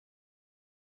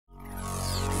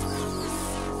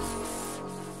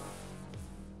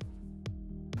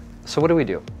So what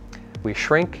do? We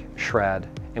shrink, shred,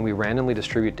 and we randomly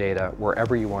distribute data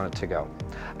wherever you want it to go.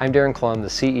 I'm Daren Klum, the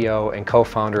CEO and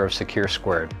co-founder of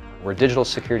Secured². We're a digital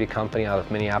security company out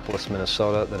of Minneapolis,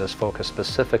 Minnesota that is focused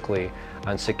specifically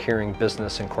on securing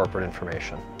business and corporate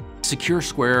information.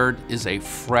 Secured² is a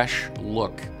fresh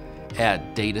look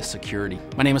at data security.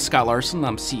 My name is Scott Larson.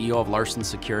 I'm CEO of Larson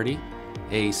Security,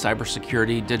 a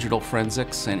cybersecurity, digital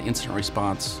forensics, and incident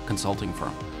response consulting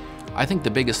firm. I think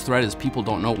the biggest threat is people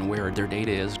don't know where their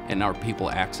data is and are people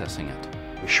accessing it.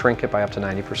 We shrink it by up to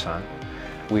 90%.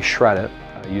 We shred it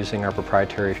using our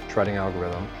proprietary shredding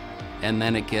algorithm. And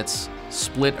then it gets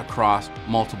split across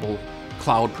multiple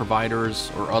cloud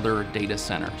providers or other data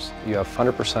centers. You have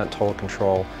 100% total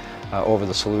control over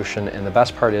the solution, and the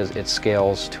best part is it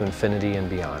scales to infinity and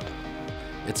beyond.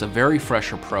 It's a very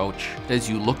fresh approach. As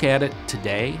you look at it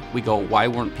today, we go, why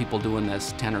weren't people doing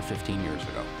this 10 or 15 years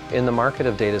ago? In the market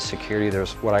of data security,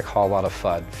 there's what I call a lot of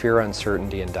FUD, fear,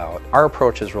 uncertainty, and doubt. Our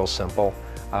approach is real simple.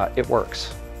 It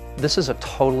works. This is a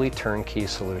totally turnkey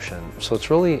solution, so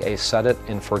it's really a set it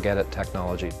and forget it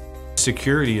technology.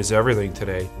 Security is everything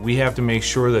today. We have to make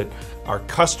sure that our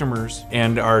customers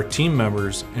and our team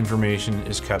members' information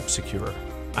is kept secure.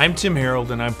 I'm Tim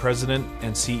Harold, and I'm President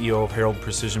and CEO of Harold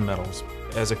Precision Metals.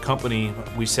 As a company,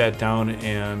 we sat down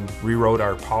and rewrote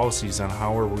our policies on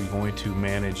how are we going to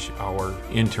manage our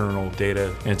internal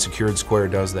data, and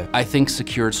Secured² does that. I think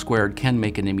Secured² can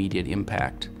make an immediate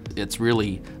impact. It's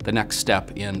really the next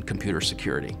step in computer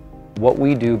security. What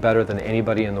we do better than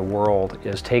anybody in the world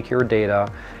is take your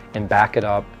data and back it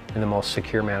up in the most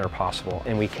secure manner possible.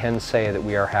 And we can say that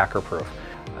we are hacker-proof.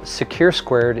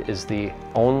 Secured² is the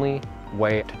only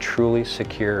way to truly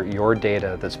secure your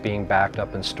data that's being backed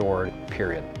up and stored,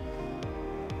 period.